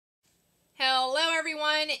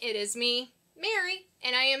everyone, it is me, Mary,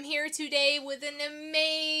 and I am here today with an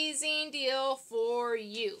amazing deal for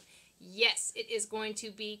you. Yes, it is going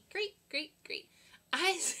to be great.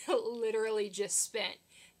 I literally just spent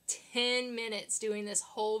 10 minutes doing this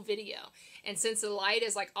whole video, and since the light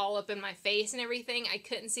is like all up in my face and everything, I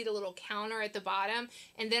couldn't see the little counter at the bottom,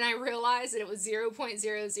 and then I realized that it was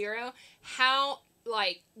 0.00. How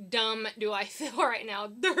like dumb do I feel right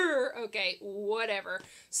now? Okay, whatever.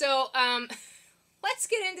 So let's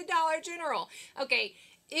get into Dollar General. Okay,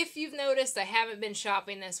 if you've noticed, I haven't been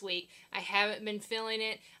shopping this week. I haven't been feeling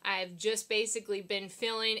it. I've just basically been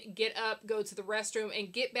feeling get up, go to the restroom,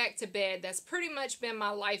 and get back to bed. That's pretty much been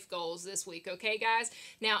my life goals this week, okay, guys?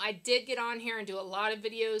 Now, I did get on here and do a lot of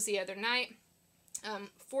videos the other night.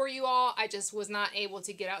 For you all, I just was not able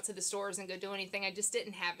to get out to the stores and go do anything. I just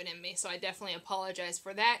didn't have it in me, so I definitely apologize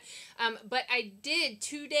for that. But I did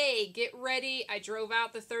today get ready. I drove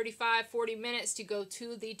out the 35-40 minutes to go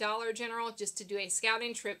to the Dollar General just to do a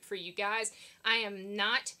scouting trip for you guys. I am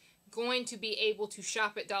not going to be able to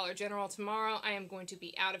shop at Dollar General tomorrow. I am going to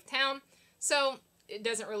be out of town, so it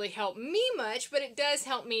doesn't really help me much, but it does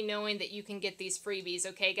help me knowing that you can get these freebies,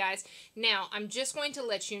 okay, guys? Now, I'm just going to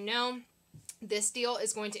let you know this deal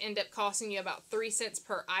is going to end up costing you about 3 cents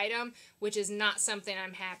per item, which is not something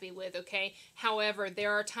I'm happy with, okay? However,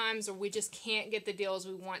 there are times where we just can't get the deals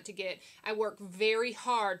we want to get. I work very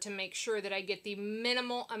hard to make sure that I get the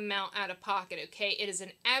minimal amount out of pocket, okay? It is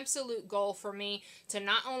an absolute goal for me to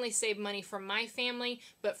not only save money for my family,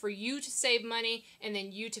 but for you to save money and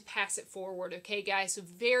then you to pass it forward, okay, guys? So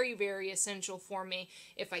very, very essential for me.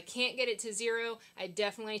 If I can't get it to zero, I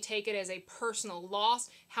definitely take it as a personal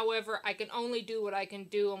loss. However, I can only do what I can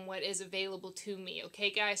do and what is available to me, okay,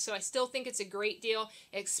 guys? So I still think it's a great deal,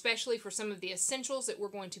 especially for some of the essentials that we're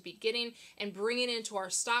going to be getting and bringing into our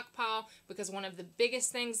stockpile, because one of the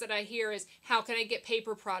biggest things that I hear is, how can I get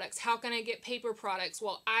paper products? How can I get paper products?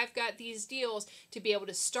 Well, I've got these deals to be able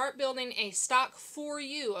to start building a stock for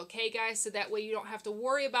you, okay, guys? So that way you don't have to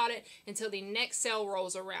worry about it until the next sale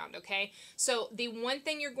rolls around, okay? So the one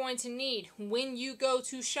thing you're going to need when you go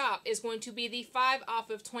to shop is going to be the 5 off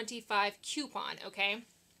of 25 coupon, okay?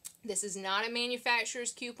 This is not a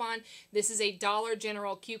manufacturer's coupon. This is a Dollar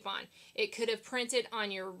General coupon. It could have printed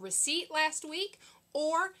on your receipt last week,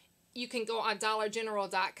 or you can go on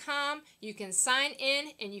dollargeneral.com, you can sign in,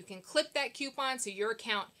 and you can clip that coupon to your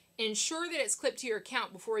account. Ensure that it's clipped to your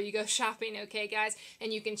account before you go shopping, okay, guys?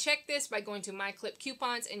 And you can check this by going to My Clip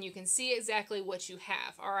Coupons, and you can see exactly what you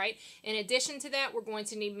have, all right? In addition to that, we're going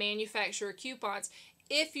to need manufacturer coupons.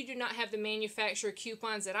 If you do not have the manufacturer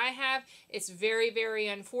coupons that I have, it's very, very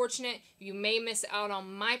unfortunate. You may miss out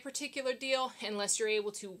on my particular deal unless you're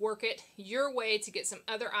able to work it your way to get some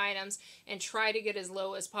other items and try to get as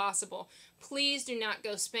low as possible. Please do not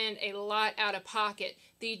go spend a lot out of pocket.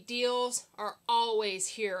 The deals are always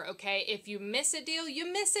here, okay? If you miss a deal,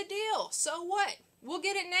 you miss a deal. So what? We'll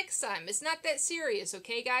get it next time. It's not that serious,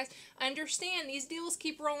 okay, guys? Understand, these deals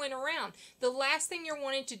keep rolling around. The last thing you're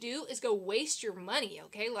wanting to do is go waste your money,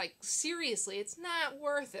 okay? Like, seriously, it's not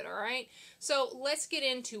worth it, all right? So let's get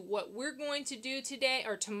into what we're going to do today,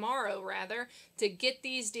 or tomorrow, rather, to get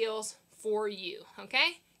these deals for you,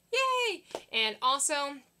 okay? Yay! And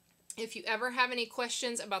also, if you ever have any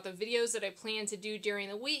questions about the videos that I plan to do during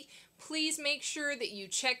the week, please make sure that you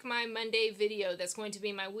check my Monday video. That's going to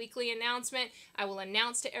be my weekly announcement. I will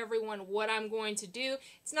announce to everyone what I'm going to do.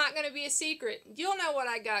 It's not going to be a secret. You'll know what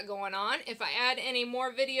I got going on. If I add any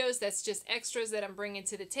more videos, that's just extras that I'm bringing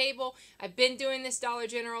to the table. I've been doing this Dollar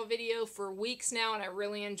General video for weeks now, and I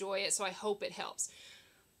really enjoy it, so I hope it helps.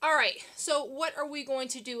 All right, so what are we going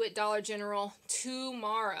to do at Dollar General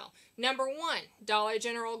tomorrow? Number one, Dollar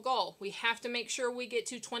General goal. We have to make sure we get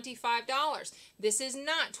to $25. This is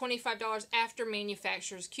not $25 after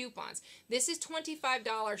manufacturer's coupons. This is $25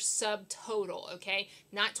 subtotal, okay?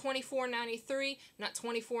 Not $24.93, not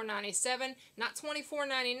 $24.97, not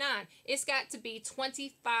 $24.99. It's got to be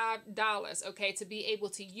 $25, okay, to be able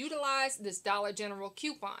to utilize this Dollar General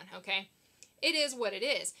coupon, okay? It is what it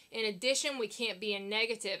is. In addition, we can't be in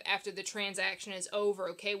negative after the transaction is over,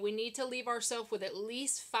 okay? We need to leave ourselves with at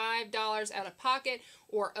least $5 out of pocket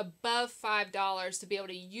or above $5 to be able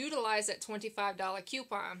to utilize that $25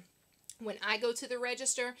 coupon. When I go to the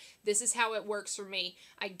register, this is how it works for me.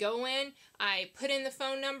 I go in, I put in the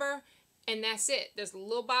phone number, and that's it. There's a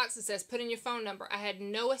little box that says put in your phone number. I had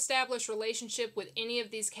no established relationship with any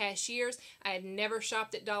of these cashiers. I had never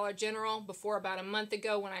shopped at Dollar General before about a month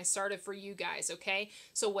ago when I started for you guys, okay?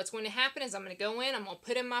 So what's going to happen is I'm going to go in, I'm going to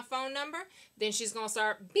put in my phone number, then she's going to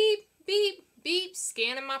start beep, beep, beep,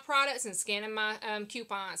 scanning my products and scanning my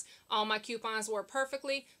coupons. All my coupons work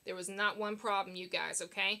perfectly. There was not one problem, you guys,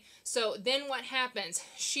 okay? So then what happens?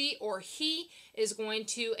 She or he is going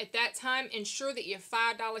to, at that time, ensure that your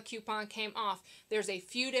 $5 coupon came off. There's a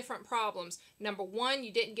few different problems. Number one,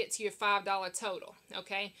 you didn't get to your $5 total,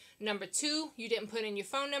 okay? Number two, you didn't put in your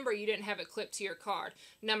phone number. You didn't have it clipped to your card.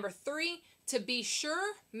 Number three, to be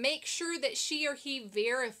sure, make sure that she or he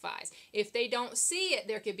verifies. If they don't see it,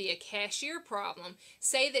 there could be a cashier problem.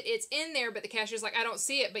 Say that it's in there, but the cashier's like, I don't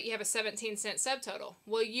see it, but you have a 17-cent subtotal.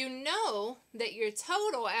 Well, you know that your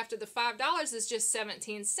total after the $5 is just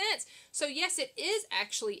 17 cents. So yes, it is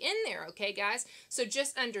actually in there, okay, guys? So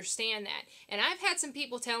just understand that. And I've had some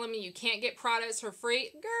people telling me you can't get products for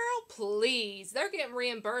free. Girl, please. They're getting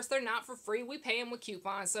reimbursed. They're not for free. We pay them with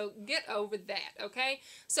coupons. So get over that, okay?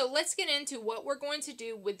 So let's get into what we're going to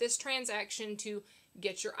do with this transaction to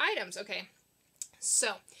get your items, okay?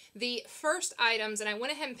 So the first items, and I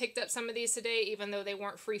went ahead and picked up some of these today, even though they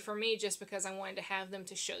weren't free for me, just because I wanted to have them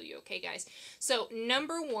to show you, okay, guys? So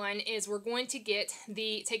number one is we're going to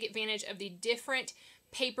take advantage of the different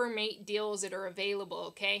Papermate deals that are available,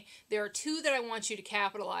 okay? There are two that I want you to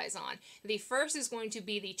capitalize on. The first is going to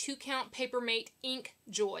be the 2-count Papermate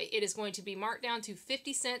Inkjoy. It is going to be marked down to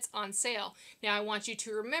 50 cents on sale. Now, I want you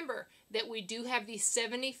to remember that we do have the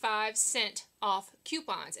 75-cent off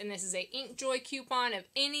coupons, and this is a Inkjoy coupon of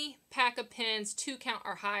any pack of pens, 2-count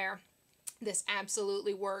or higher. This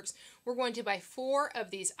absolutely works. We're going to buy 4 of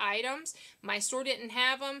these items. My store didn't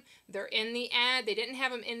have them. They're in the ad. They didn't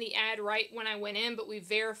have them in the ad right when I went in, but we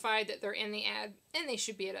verified that they're in the ad, and they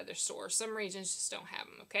should be at other stores. Some regions just don't have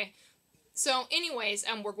them, okay? So anyways,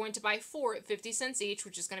 we're going to buy 4 at 50 cents each,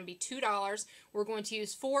 which is going to be $2. We're going to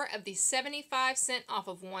use 4 of the 75-cent off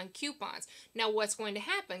of 1 coupons. Now, what's going to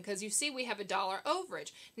happen? Because you see we have a $1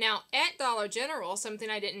 overage. Now, at Dollar General, something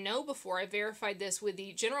I didn't know before, I verified this with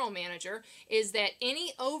the general manager, is that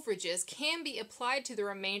any overages can be applied to the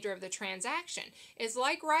remainder of the transaction. It's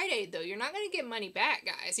like Rite Aid, though. You're not going to get money back,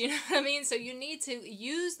 guys. You know what I mean? So you need to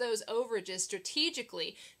use those overages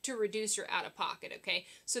strategically to reduce your out-of-pocket, okay?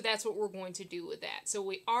 So that's what we're going to do with that. So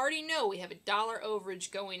we already know we have a $1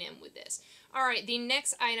 overage going in with this. All right, the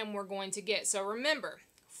next item we're going to get. So remember,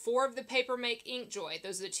 4 of the Papermate Inkjoy.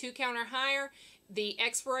 Those are the 2-count or higher. The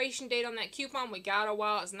expiration date on that coupon, we got a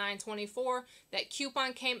while, it's 9/24. That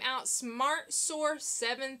coupon came out Smart Source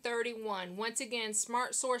 731. Once again,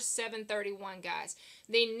 Smart Source 731, guys.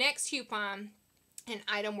 The next coupon and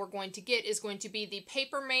item we're going to get is going to be the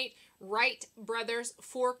Papermate Wright Brothers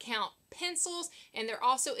 4-count pencils, and there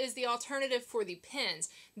also is the alternative for the pens.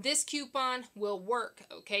 This coupon will work,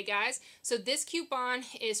 okay, guys? So this coupon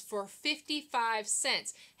is for 55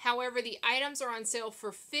 cents. However, the items are on sale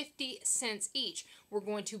for 50 cents each. We're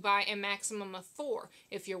going to buy a maximum of 4.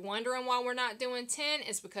 If you're wondering why we're not doing 10,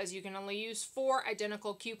 it's because you can only use 4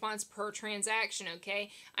 identical coupons per transaction, okay?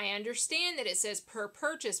 I understand that it says per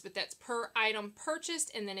purchase, but that's per item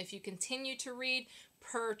purchased, and then if you continue to read,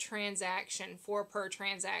 per transaction, 4 per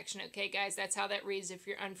transaction, okay, guys? That's how that reads if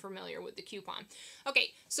you're unfamiliar with the coupon. Okay,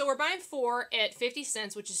 so we're buying 4 at 50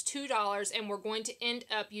 cents, which is $2, and we're going to end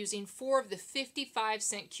up using 4 of the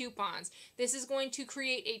 55-cent coupons. This is going to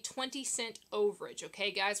create a 20-cent overage, okay,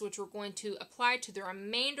 guys, which we're going to apply to the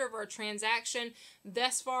remainder of our transaction.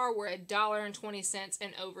 Thus far, we're at $1.20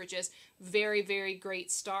 in overages. Very, very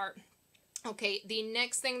great start. Okay, the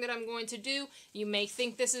next thing that I'm going to do, you may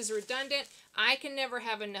think this is redundant. I can never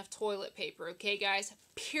have enough toilet paper, okay, guys?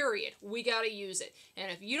 Period. We got to use it.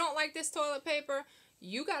 And if you don't like this toilet paper,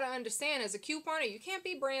 you got to understand, as a couponer, you can't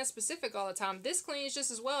be brand specific all the time. This cleans just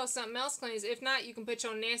as well as something else cleans. If not, you can put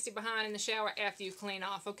your nasty behind in the shower after you clean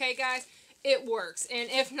off, okay, guys? It works. And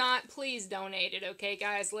if not, please donate it, okay,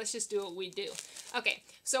 guys? Let's just do what we do. Okay,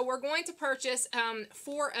 so we're going to purchase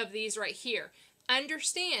 4 of these right here.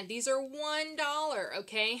 Understand, these are $1,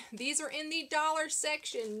 okay? These are in the dollar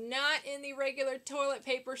section, not in the regular toilet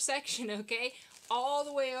paper section, okay? All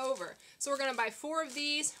the way over. So we're going to buy 4 of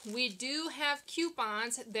these. We do have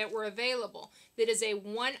coupons that were available. That is a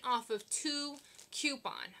 1 off of 2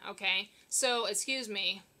 coupon, okay? So, excuse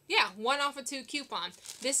me. Yeah, 1 off of 2 coupon.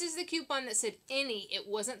 This is the coupon that said any. It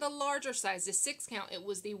wasn't the larger size, the 6-count. It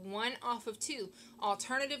was the 1 off of 2.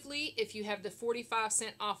 Alternatively, if you have the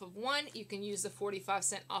 45-cent off of 1, you can use the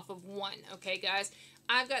 45-cent off of 1. Okay, guys?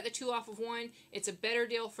 I've got the 2 off of 1. It's a better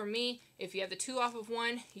deal for me. If you have the 2 off of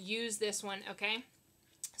 1, use this one, okay?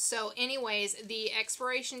 So anyways, the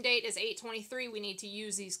expiration date is 8/23. We need to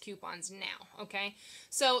use these coupons now, okay?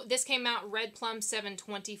 So this came out Red Plum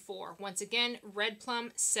 724. Once again, Red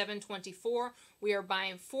Plum 724. We are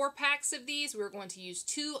buying 4 packs of these. We're going to use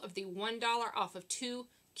 2 of the $1 off of 2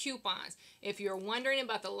 coupons. If you're wondering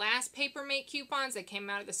about the last Papermate coupons that came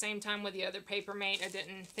out at the same time with the other Papermate, I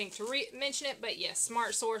didn't think to mention it, but yes,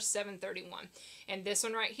 Smart Source $7.31. And this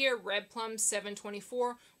one right here, Red Plum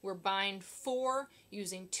 $7.24. We're buying 4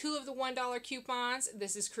 using 2 of the $1 coupons.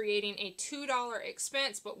 This is creating a $2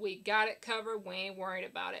 expense, but we got it covered. We ain't worried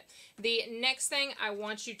about it. The next thing I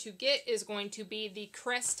want you to get is going to be the the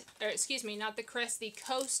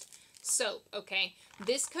Coast soap, okay?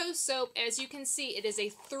 This Coast soap, as you can see, it is a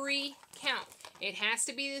 3 count. It has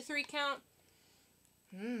to be the 3 count.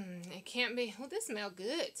 It can't be. Well, this smells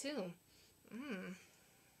good too.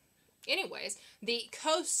 Anyways, the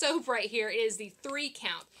Coast soap right here is the 3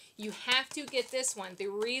 count. You have to get this one. The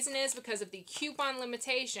reason is because of the coupon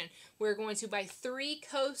limitation. We're going to buy 3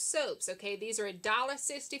 Coast soaps, okay? These are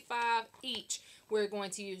 $1.65 each. We're going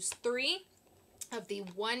to use 3 of the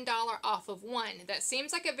 $1 off of 1. That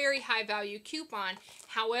seems like a very high value coupon.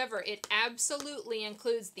 However, it absolutely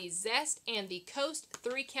includes the Zest and the Coast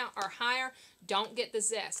 3 count or higher. Don't get the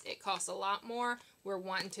Zest. It costs a lot more. We're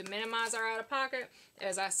wanting to minimize our out of pocket.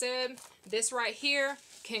 As I said, this right here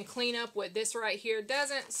can clean up what this right here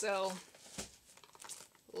doesn't. So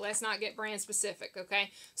let's not get brand specific,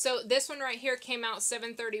 okay? So this one right here came out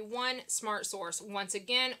 $7.31, Smart Source. Once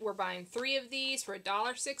again, we're buying 3 of these for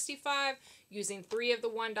 $1.65 using 3 of the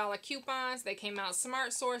 $1 coupons. They came out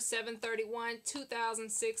Smart Source $7.31,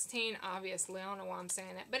 2016. Obviously, I don't know why I'm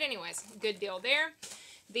saying that. But anyways, good deal there.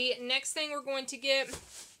 The next thing we're going to get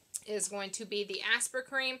is going to be the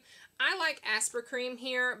Aspercream. I like Aspercream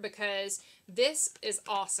here because this is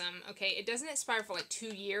awesome. Okay, it doesn't expire for like 2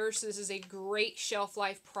 years, so this is a great shelf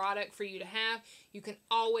life product for you to have. You can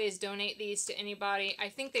always donate these to anybody. I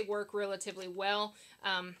think they work relatively well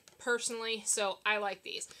personally, so I like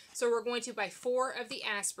these. So we're going to buy 4 of the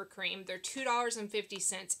Aspercream. They're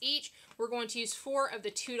 $2.50 each. We're going to use 4 of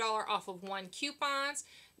the $2 off of 1 coupons.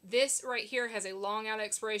 This right here has a long out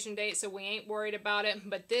expiration date, so we ain't worried about it.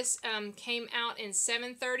 But this came out in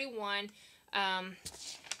 $7.31.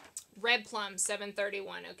 Red Plum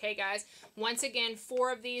 $7.31. Okay, guys. Once again,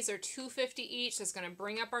 4 of these are $2.50 each. That's going to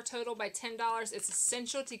bring up our total by $10. It's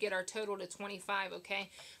essential to get our total to $25. Okay,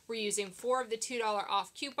 we're using 4 of the $2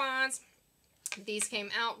 off coupons. These came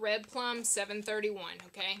out Red Plum $7.31.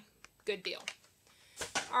 Okay, good deal.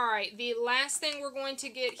 All right, the last thing we're going to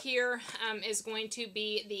get here is going to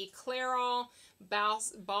be the Clairol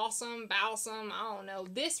Balsam, I don't know.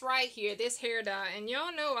 This right here, this hair dye, and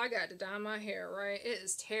y'all know I got to dye my hair, right? It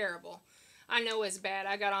is terrible. I know it's bad.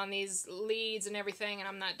 I got on these leads and everything, and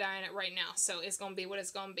I'm not dyeing it right now, so it's going to be what it's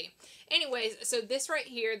going to be. Anyways, so this right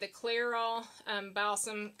here, the Clairol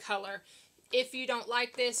Balsam color. If you don't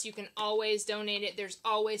like this, you can always donate it. There's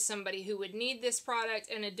always somebody who would need this product.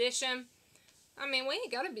 In addition, I mean, we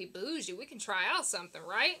ain't got to be bougie. We can try out something,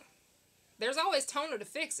 right? There's always toner to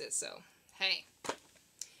fix it, so hey.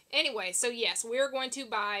 Anyway, so yes, we're going to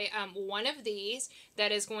buy 1 of these.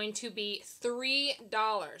 That is going to be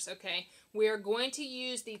 $3, okay? We're going to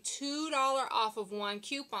use the $2 off of 1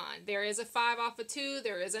 coupon. There is a 5 off of 2.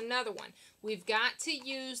 There is another one. We've got to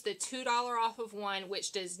use the $2 off of 1,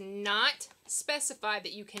 which does not specify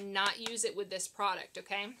that you cannot use it with this product,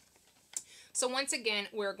 okay? So once again,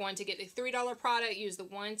 we're going to get the $3 product, use the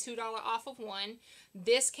 $2 off of 1.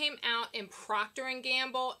 This came out in Procter &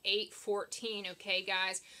 Gamble $8.14, okay,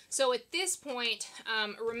 guys? So at this point,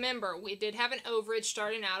 remember, we did have an overage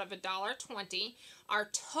starting out of $1.20. Our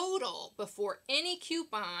total before any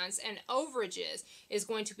coupons and overages is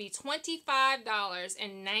going to be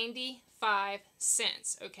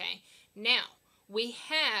 $25.95, okay? Now, we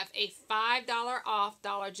have a $5 off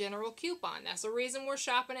Dollar General coupon. That's the reason we're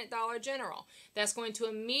shopping at Dollar General. That's going to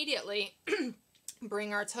immediately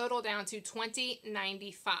bring our total down to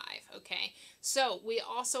 $20.95, okay? So we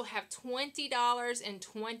also have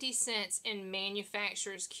 $20.20 in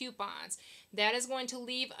manufacturer's coupons. That is going to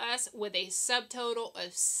leave us with a subtotal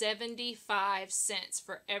of 75 cents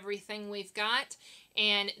for everything we've got.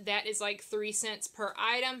 And that is like 3 cents per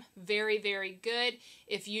item. Very, very good.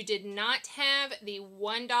 If you did not have the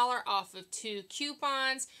 $1 off of 2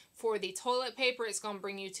 coupons for the toilet paper, it's going to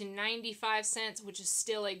bring you to 95 cents, which is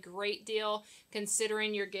still a great deal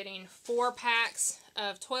considering you're getting 4 packs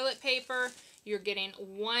of toilet paper, you're getting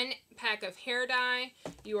 1 pack of hair dye,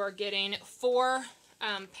 you are getting 4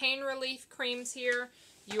 pain relief creams here,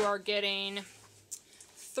 you are getting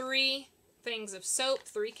 3 things of soap,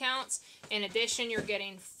 3 counts. In addition, you're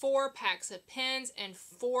getting 4 packs of pens and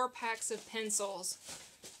 4 packs of pencils.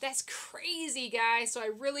 That's crazy, guys. So I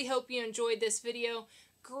really hope you enjoyed this video.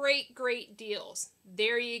 great, great deals.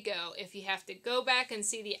 There you go. If you have to go back and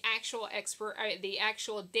see the actual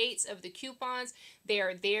dates of the coupons, they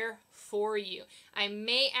are there for you. I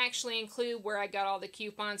may actually include where I got all the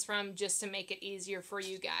coupons from just to make it easier for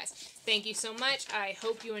you guys. Thank you so much. I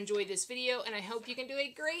hope you enjoyed this video, and I hope you can do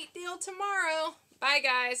a great deal tomorrow. Bye,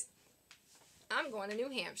 guys. I'm going to New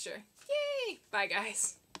Hampshire. Yay! Bye,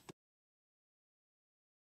 guys.